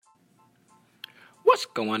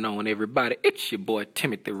What's going on, everybody? It's your boy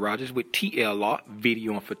Timothy Rogers with TLR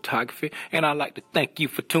Video and Photography, and I'd like to thank you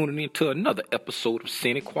for tuning in to another episode of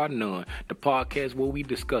Sine Qua Non, the podcast where we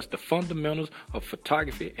discuss the fundamentals of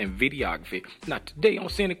photography and videography. Now, today on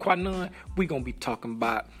Sine Qua Non, we're going to be talking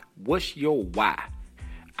about what's your why.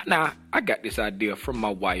 Now, I got this idea from my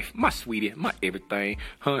wife, my sweetie, my everything.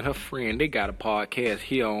 Her and her friend, they got a podcast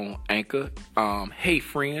here on Anchor. Hey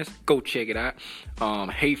Friends, go check it out.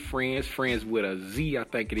 Hey Friends, friends with a Z, I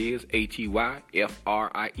think it is. HeyFriendz,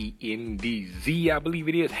 I believe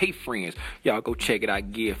it is. Hey Friends, y'all go check it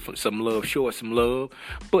out. Give some love, show us some love.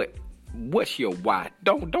 But what's your why?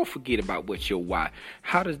 Don't forget about what's your why.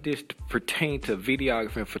 How does this pertain to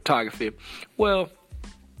videography and photography? Well,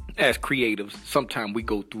 as creatives, sometimes we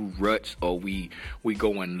go through ruts or we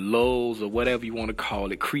go in lulls or whatever you want to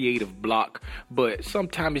call it, creative block. But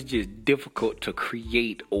sometimes it's just difficult to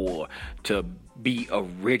create or to be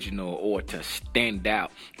original or to stand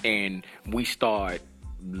out. And we start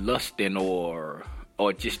lusting or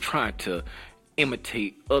just trying to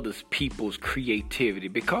imitate others people's creativity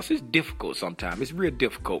because it's difficult sometimes. It's real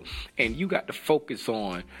difficult. And you got to focus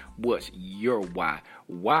on what's your why.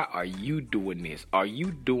 Why are you doing this? Are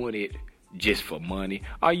you doing it just for money?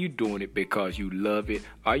 Are you doing it because you love it?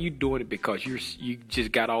 Are you doing it because you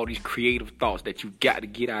just got all these creative thoughts that you got to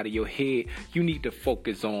get out of your head? You need to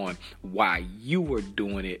focus on why you are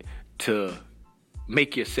doing it to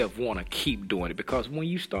make yourself want to keep doing it, because when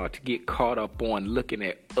you start to get caught up on looking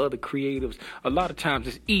at other creatives, a lot of times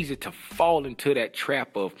it's easy to fall into that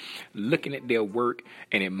trap of looking at their work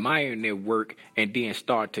and admiring their work and then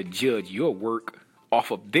start to judge your work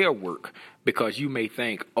off of their work, because you may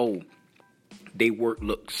think, oh, they work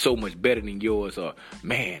look so much better than yours, or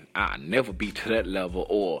man, I'll never be to that level,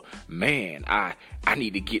 or man, I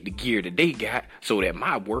need to get the gear that they got so that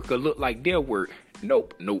my work will look like their work.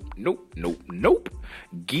 Nope.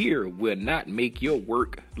 Gear will not make your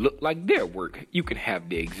work look like their work. You can have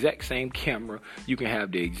the exact same camera, you can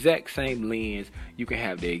have the exact same lens, you can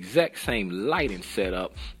have the exact same lighting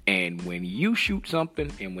setup, and when you shoot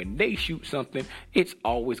something and when they shoot something, it's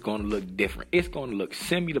always going to look different. It's going to look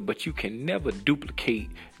similar, but you can never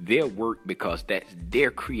duplicate their work because that's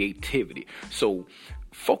their creativity. So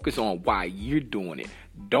focus on why you're doing it.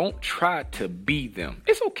 Don't try to be them.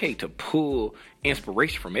 It's okay to pull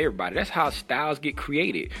inspiration from everybody. That's how styles get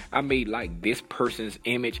created. I may like this person's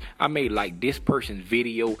image. I may like this person's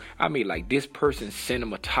video. I may like this person's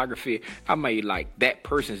cinematography. I may like that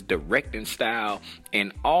person's directing style.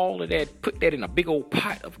 And all of that, put that in a big old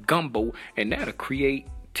pot of gumbo, and that'll create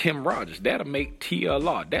Tim Rogers. That'll make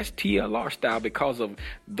TLR. That's TLR style because of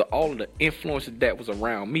all of the influences that was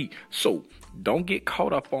around me. So don't get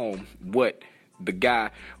caught up on what the guy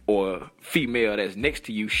or female that's next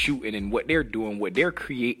to you shooting and what they're doing, what they're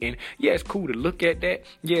creating. Yeah, it's cool to look at that.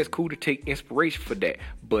 Yeah, it's cool to take inspiration for that.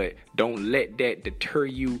 But don't let that deter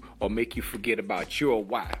you or make you forget about your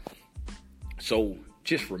why. So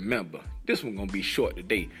just remember, this one's going to be short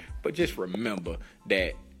today, but just remember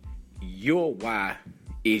that your why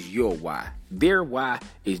is your why. Their why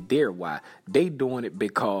is their why. They doing it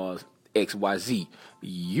because XYZ.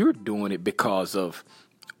 You're doing it because of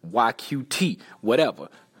YQT, whatever.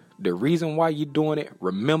 The reason why you're doing it,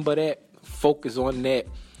 remember that, focus on that,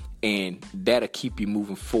 and that'll keep you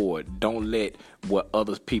moving forward. Don't let what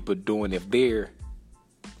other people doing, if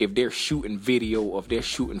they're shooting video or if they're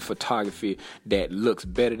shooting photography that looks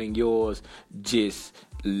better than yours, just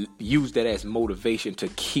use that as motivation to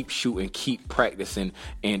keep shooting, keep practicing,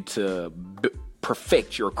 and to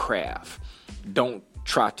perfect your craft. Don't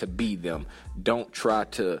try to be them. Don't try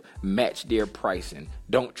to match their pricing.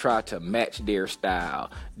 Don't try to match their style.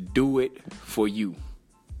 Do it for you.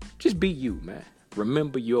 Just be you, man.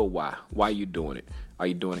 Remember your why. Why you doing it? Are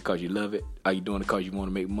you doing it because you love it? Are you doing it because you want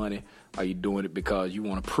to make money? Are you doing it because you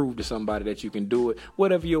want to prove to somebody that you can do it?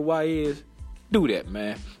 Whatever your why is, do that,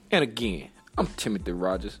 man. And again, I'm Timothy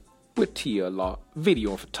Rogers with TLR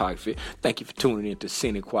Video and Photography. Thank you for tuning in to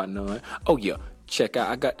Sine Qua Non. Oh yeah, check out,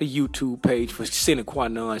 I got the YouTube page for Sine Qua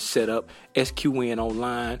Non set up, SQN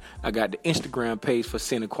Online. I got the Instagram page for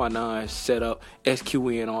Sine Qua Non set up,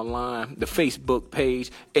 SQN Online. The Facebook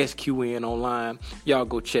page, SQN Online. Y'all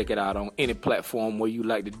go check it out on any platform where you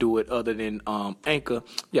like to do it other than Anchor.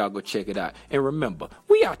 Y'all go check it out. And remember,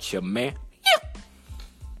 we out here, man.